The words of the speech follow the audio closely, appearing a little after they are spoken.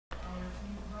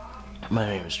My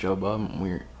name is Joe Bob, and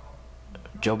we're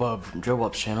Joe Bob from Joe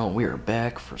Bob's channel, and we are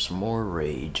back for some more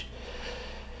Rage.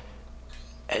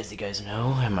 As you guys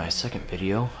know, in my second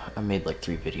video, I made like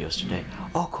 3 videos today.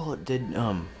 Oh cool, it did,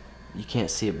 you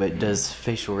can't see it, but it does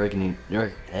facial recognition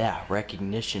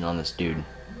on this dude.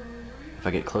 If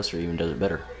I get closer, it even does it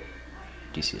better.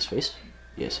 Do you see his face?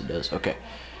 Yes, it does. Okay.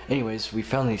 Anyways, we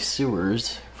found these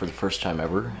sewers for the first time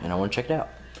ever, and I want to check it out.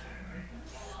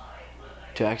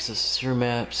 To access sewer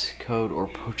maps, code, or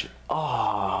poach it.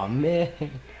 Aw, man.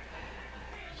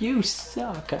 You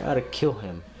suck. I gotta kill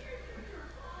him.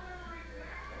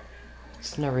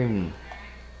 It's never even...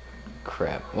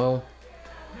 Crap. Well,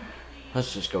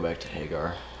 let's just go back to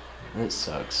Hagar. It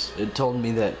sucks. It told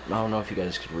me that... I don't know if you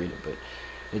guys could read it, but...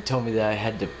 It told me that I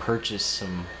had to purchase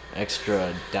some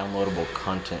extra downloadable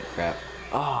content crap.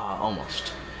 Ah,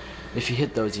 almost. If you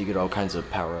hit those, you get all kinds of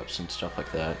power-ups and stuff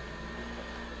like that.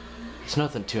 It's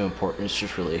nothing too important, it's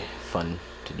just really fun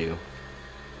to do.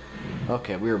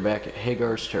 Okay, we are back at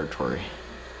Hagar's territory,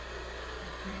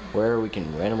 where we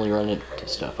can randomly run into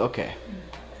stuff. Okay,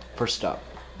 first stop.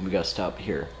 We gotta stop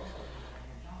here.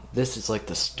 This is like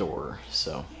the store,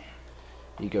 so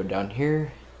you go down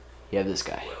here, you have this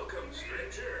guy. Welcome,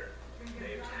 stranger.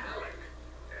 Name's Alec,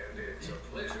 and it's a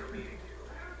pleasure meeting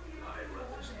you. I run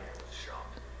this man's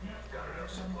shop. Got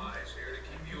enough supplies here to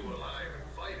keep you alive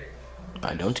and fighting.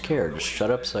 I don't care, just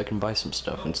shut up so I can buy some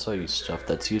stuff and sell you stuff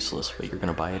that's useless, but you're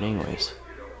gonna buy it anyways.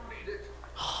 You don't need it.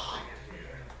 I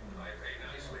pay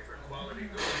nicely for quality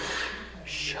goods.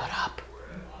 Shut up.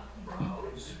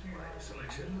 Browse my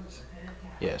selections.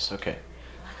 Yes, okay.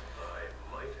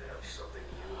 I might have something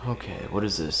you Okay, what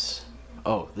is this?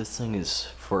 Oh, this thing is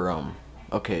for,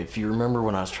 okay, if you remember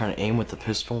when I was trying to aim with the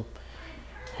pistol,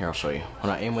 here, I'll show you.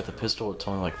 When I aim with the pistol, it's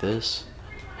only like this.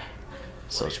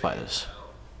 So let's buy this.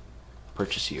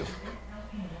 Purchase you.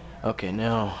 Okay,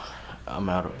 now I'm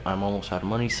almost out of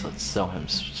money, so let's sell him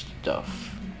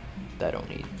stuff that I don't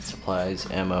need. Supplies,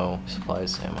 ammo,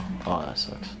 supplies, ammo. Oh, that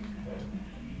sucks.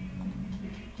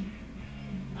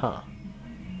 Huh.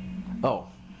 Oh,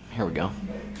 here we go.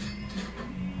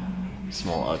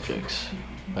 Small objects.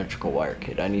 Electrical wire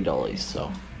kit. I need all these,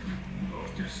 so.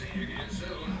 hope to see you again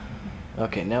soon.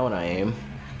 Okay, now when I aim,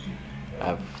 I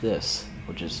have this,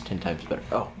 which is 10 times better.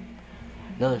 Oh,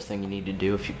 another thing you need to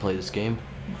do if you play this game,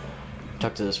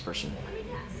 talk to this person.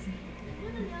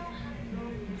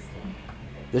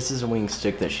 This is a wing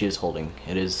stick that she is holding.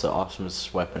 It is the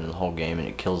awesomest weapon in the whole game, and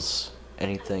it kills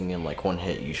anything in like one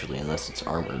hit usually, unless it's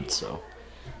armored, so.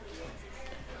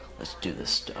 Let's do this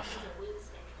stuff.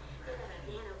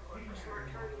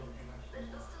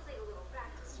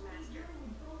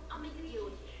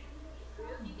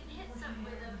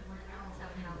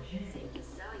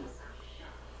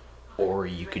 Or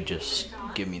you could just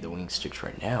give me the wing sticks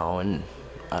right now and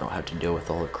I don't have to deal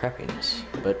with all the crappiness.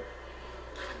 But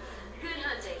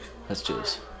let's do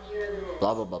this.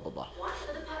 Blah blah blah blah blah.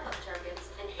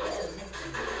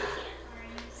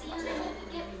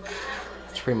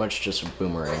 It's pretty much just a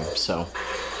boomerang, so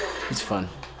it's fun.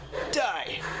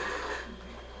 Die!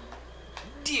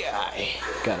 Die!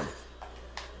 Got him.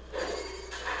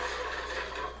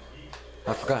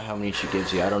 I forgot how many she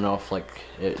gives you. I don't know if like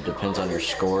it depends on your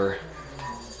score.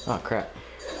 Oh crap.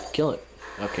 Kill it.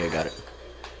 Okay, I got it.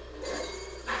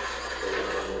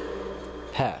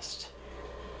 Passed.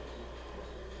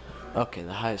 Okay,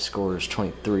 the highest score is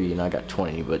 23 and I got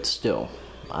 20, but still,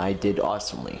 I did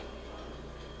awesomely.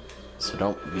 So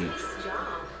don't be... Nice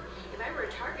job. If I were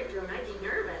a target drone, I'd be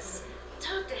nervous.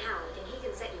 Talk to Howard and he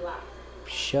can set you up.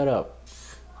 Shut up.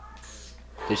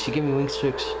 Did she give me wing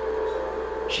sticks?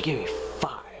 She gave me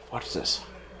 5. Watch this.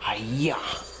 Hiya!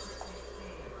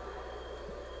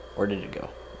 Where did it go?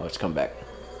 Oh, it's come back.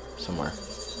 Somewhere.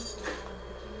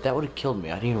 That would have killed me.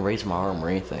 I didn't even raise my arm or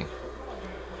anything.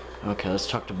 Okay, let's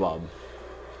talk to Bob.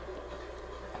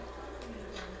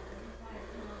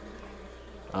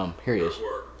 Here he is. Good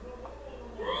work.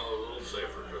 We're all a little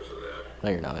safer because of that. No,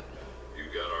 you're not. You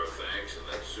got our thanks and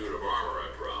that suit of armor I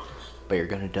promised. But you're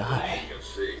gonna die. You can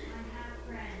see,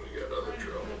 we got other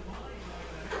trouble.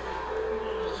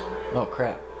 Oh,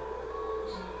 crap.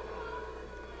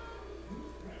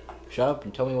 Shut up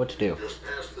and tell me what to do. Just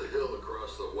past the hill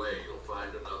across the way, you'll find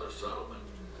another settlement.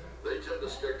 They tend to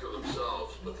stick to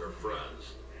themselves, but they're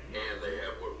friends, and they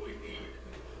have what we need.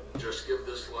 Just give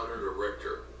this letter to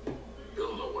Richter.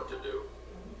 He'll know what to do.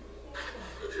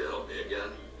 If you help me again,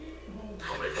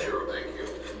 I'll make sure I thank you.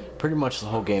 Pretty much the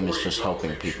whole game is just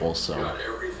helping people, so Got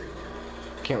everything.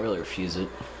 can't really refuse it.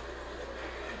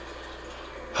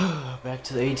 Back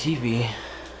to the ATV.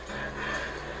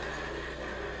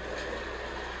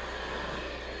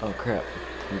 Oh crap,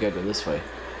 we gotta go this way.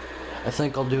 I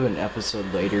think I'll do an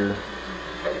episode later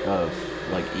of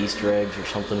like Easter eggs or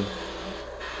something,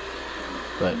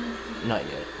 but not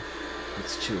yet.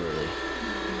 It's too early.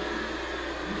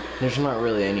 There's not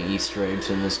really any Easter eggs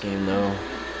in this game though.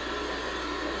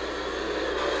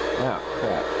 Oh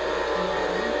crap.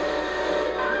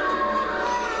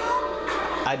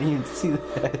 I didn't even see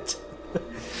that.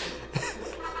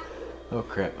 Oh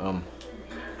crap, come on.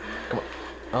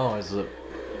 Oh, is it?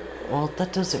 Well,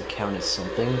 that doesn't count as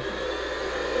something.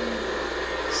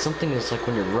 Something is like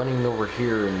when you're running over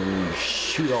here and then you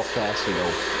shoot all fast and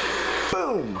go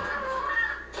boom!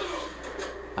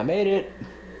 I made it!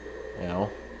 No.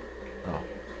 Oh.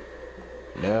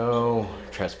 No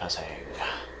trespassing.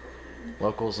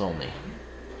 Locals only.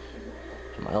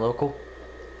 Am I local?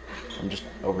 I'm just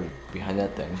over behind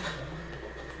that thing.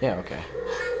 Yeah, okay.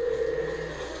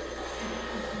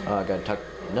 I gotta talk.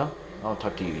 No, I don't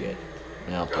talk to you yet.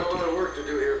 And I'll talk to you. Got a lot of work to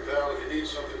do here, pal. If you need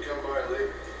something, come by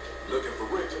later. Looking for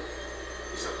Richter.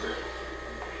 He's up there.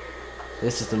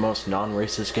 This is the most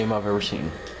non-racist game I've ever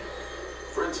seen.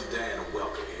 Friends of Dan are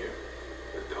welcome here,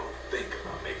 but don't think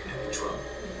about making any trouble.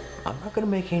 I'm not gonna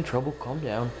make any trouble. Calm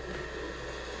down.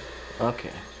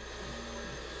 Okay.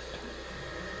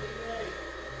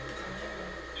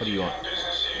 What do you want?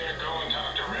 Business here, go and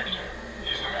talk to Richter.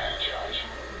 He's the man in charge.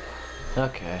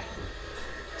 Okay.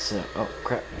 So, oh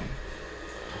crap.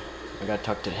 I gotta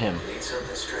talk to him. Need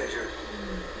something, stranger?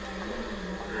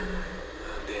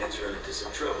 Dan's run into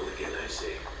some trouble again, I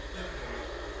see.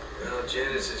 Well,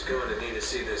 Janice is going to need to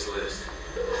see this list.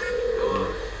 Go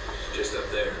on. She's just up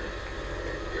there.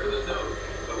 You're the note.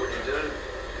 But when you're done,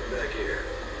 come back here.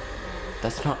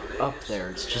 That's not up there.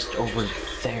 It's just over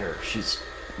there. She's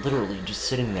literally just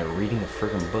sitting there reading a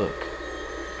friggin' book.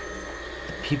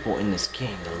 The people in this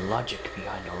game, the logic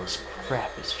behind all this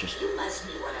crap is just... You must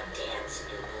be one of Dan's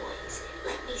new boys.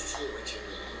 Let me see what you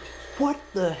need. What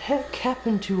the heck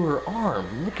happened to her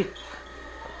arm?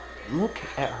 Look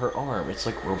at her arm. It's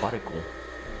like robotical.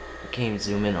 I can't even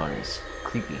zoom in on it. It's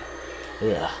creepy.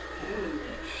 Ugh.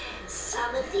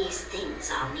 Some of these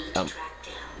things I'll need to track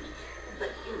down. But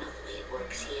you know the way it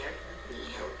works here. We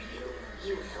help you,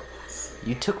 you help us.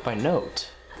 You took my note.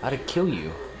 How'd it kill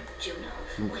you? Juno,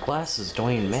 Your glasses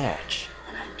don't even match.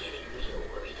 and I'm getting real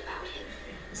worried about him.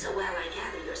 So while I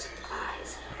gather your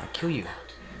supplies, I'll kill you.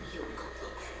 you go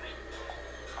look for him.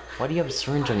 Why do you have a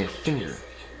syringe on your finger?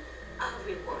 I'll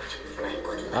reward you with my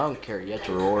good luck. I don't care. You have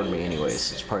to reward me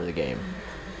anyways. It's part of the game.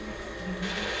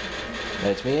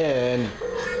 Let me in.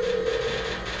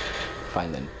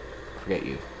 Fine then. Forget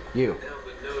you. You. Now,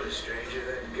 but notice, stranger,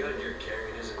 that gun you're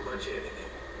carrying isn't much of anything.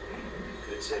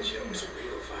 Could set you up with some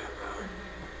real firepower.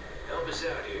 Help us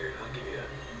out here, and I'll give you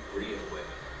a real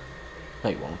weapon. No,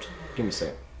 you won't. Give me a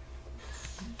second.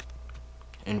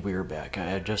 And we're back. I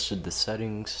adjusted the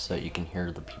settings so that you can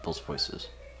hear the people's voices.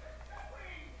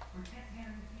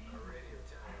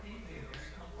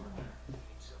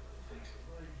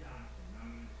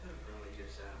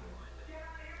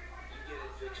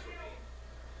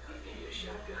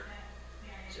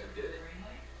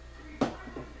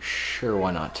 Sure,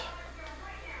 why not?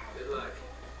 Good luck.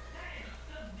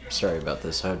 Sorry about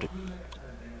this. I have to.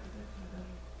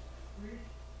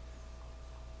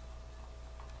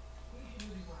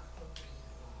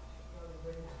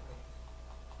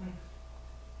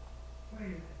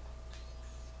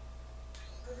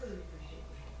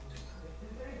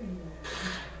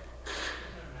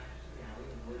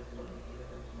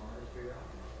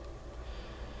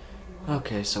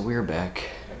 Okay, so we're back.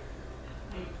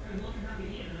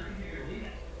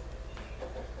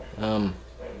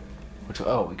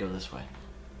 Oh, we go this way.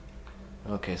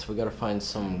 Okay, so we gotta find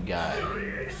some guy.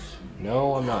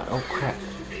 No, I'm not. Oh, crap.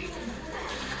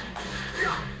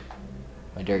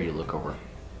 I dare you to look over.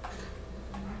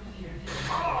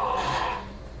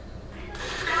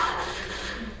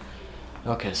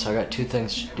 Okay, so I got two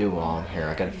things to do while I'm here.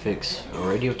 I gotta fix a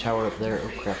radio tower up there.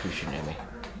 Oh, crap, who's shooting at me?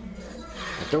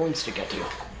 A throwing stick at you.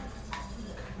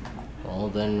 Well,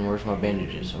 then, where's my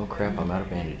bandages? Oh, crap, I'm out of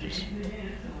bandages.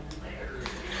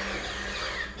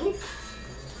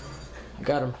 I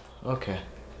got him. Okay.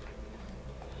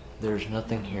 There's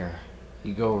nothing here.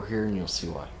 You go over here and you'll see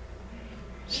why.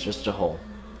 It's just a hole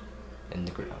in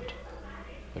the ground,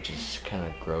 which is kind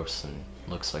of gross and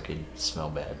looks like it'd smell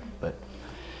bad, but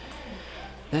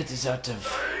that is out of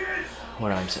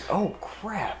what I'm saying. Oh,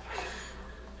 crap.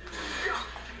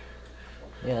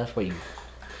 Yeah, that's why you...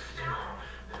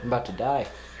 I'm about to die.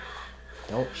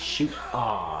 Don't shoot.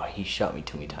 Ah, he shot me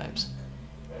too many times.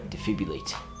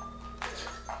 Defibrillate.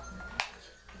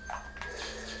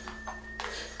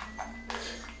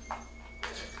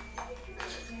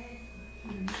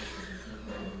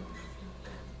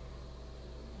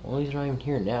 Well, he's not even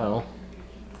here now.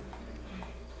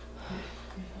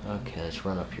 Okay, let's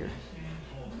run up here.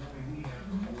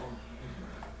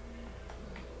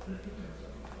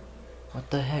 What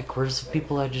the heck? Where's the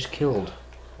people I just killed?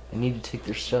 I need to take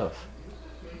their stuff.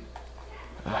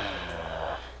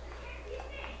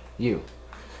 You.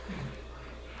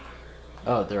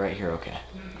 Oh, they're right here, okay.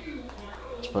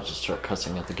 I was about to start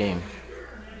cussing at the game.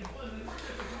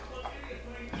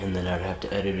 And then I'd have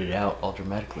to edit it out all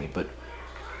dramatically, but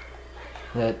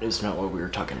that is not what we were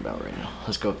talking about right now.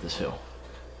 Let's go up this hill.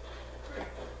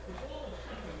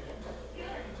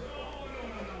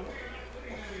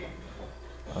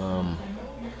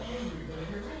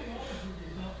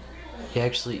 He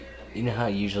actually, you know how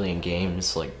usually in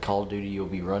games, like Call of Duty, you'll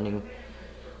be running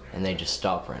and they just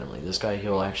stop randomly. This guy,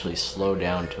 he'll actually slow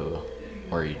down to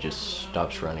where he just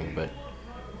stops running, but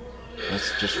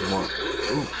that's just more.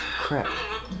 Ooh, crap.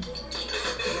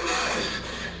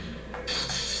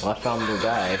 Well, I found the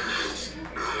guy.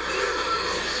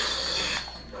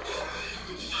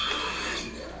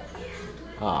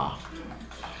 Ah.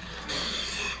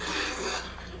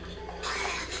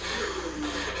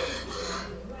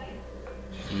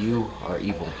 You are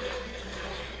evil.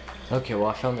 Okay, well,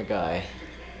 I found the guy.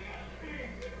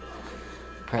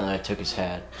 Apparently I took his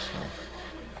hat, so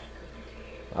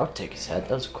I'll take his hat.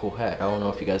 That was a cool hat. I don't know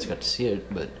if you guys got to see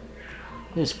it, but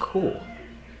it was cool.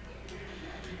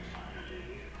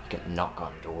 You can knock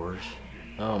on doors.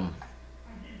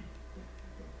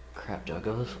 Crap, do I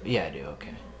go this way? Yeah, I do,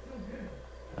 okay.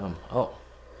 Oh.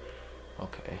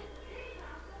 Okay.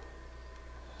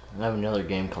 I have another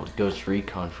game called Ghost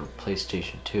Recon for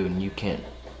PlayStation 2, and you can't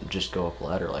just go up a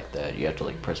ladder like that. You have to,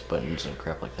 like, press buttons and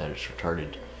crap like that. It's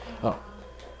retarded. Oh.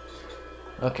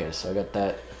 Okay, so I got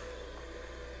that.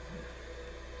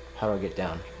 How do I get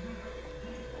down?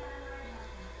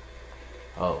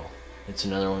 Oh, it's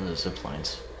another one of those zip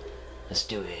lines. Let's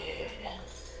do it.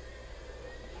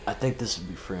 I think this would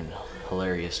be friggin'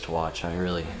 hilarious to watch. I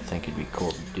really think it'd be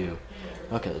cool to do.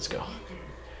 Okay, let's go.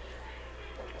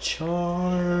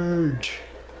 Charge!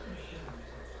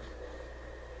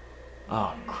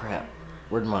 Oh, crap.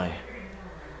 Where'd my...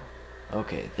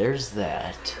 Okay, there's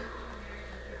that.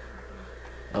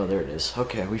 Oh, there it is.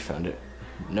 Okay, we found it.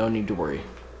 No need to worry.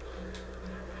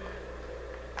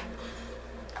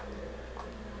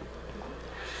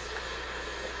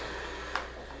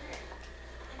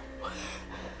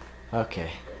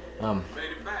 Okay, Made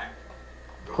it back.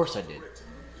 of course I did.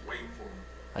 Waiting for him.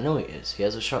 I know he is. He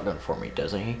has a shotgun for me,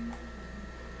 doesn't he?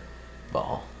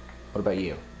 Ball. What about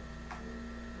you?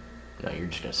 No, you're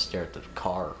just gonna stare at the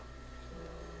car.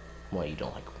 What, you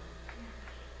don't like...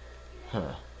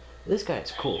 Huh. This guy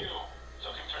is cool. You,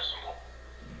 looking for some more?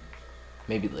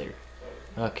 Maybe later.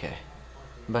 Okay.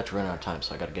 I'm about to run out of time,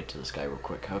 so I gotta get to this guy real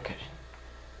quick. Okay.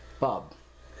 Bob.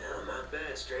 Well, not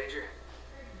bad, stranger.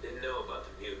 Didn't know about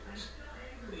the mutants.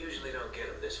 We usually don't get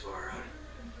them this far out.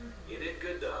 You did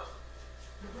good, though.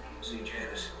 See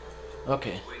Janice?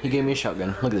 Okay, he gave me a shotgun.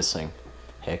 Look at this thing.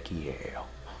 Heck yeah.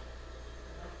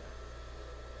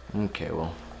 Okay,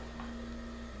 well.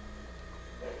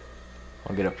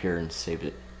 I'll get up here and save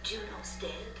it. Juno's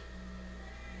dead.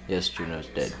 Yes, Juno's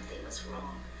dead. Something was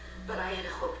wrong, but I had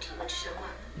hoped you would show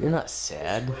up. You're not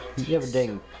sad. You have a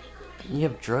dang... You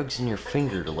have drugs in your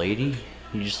finger, lady.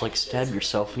 You just, like, stab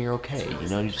yourself and you're okay. You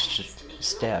know, you just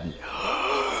stab.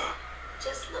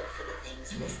 Just look for the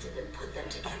things listed and put them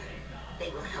together. They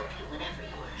will help you whenever you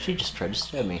are. She just tried to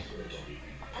stab me. You again,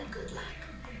 and good luck.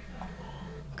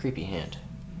 Creepy hand.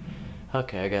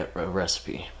 Okay, I got a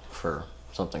recipe for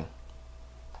something.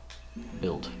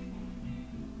 Build.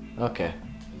 Okay.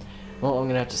 Well, I'm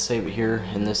gonna have to save it here,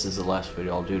 and this is the last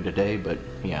video I'll do today, but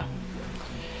yeah.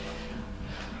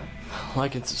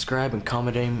 Like and subscribe and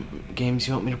comment any games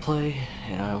you want me to play,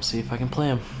 and I'll see if I can play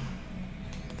them.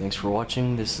 Thanks for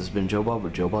watching. This has been Joe Bob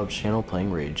with Joe Bob's channel,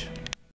 Playing Rage.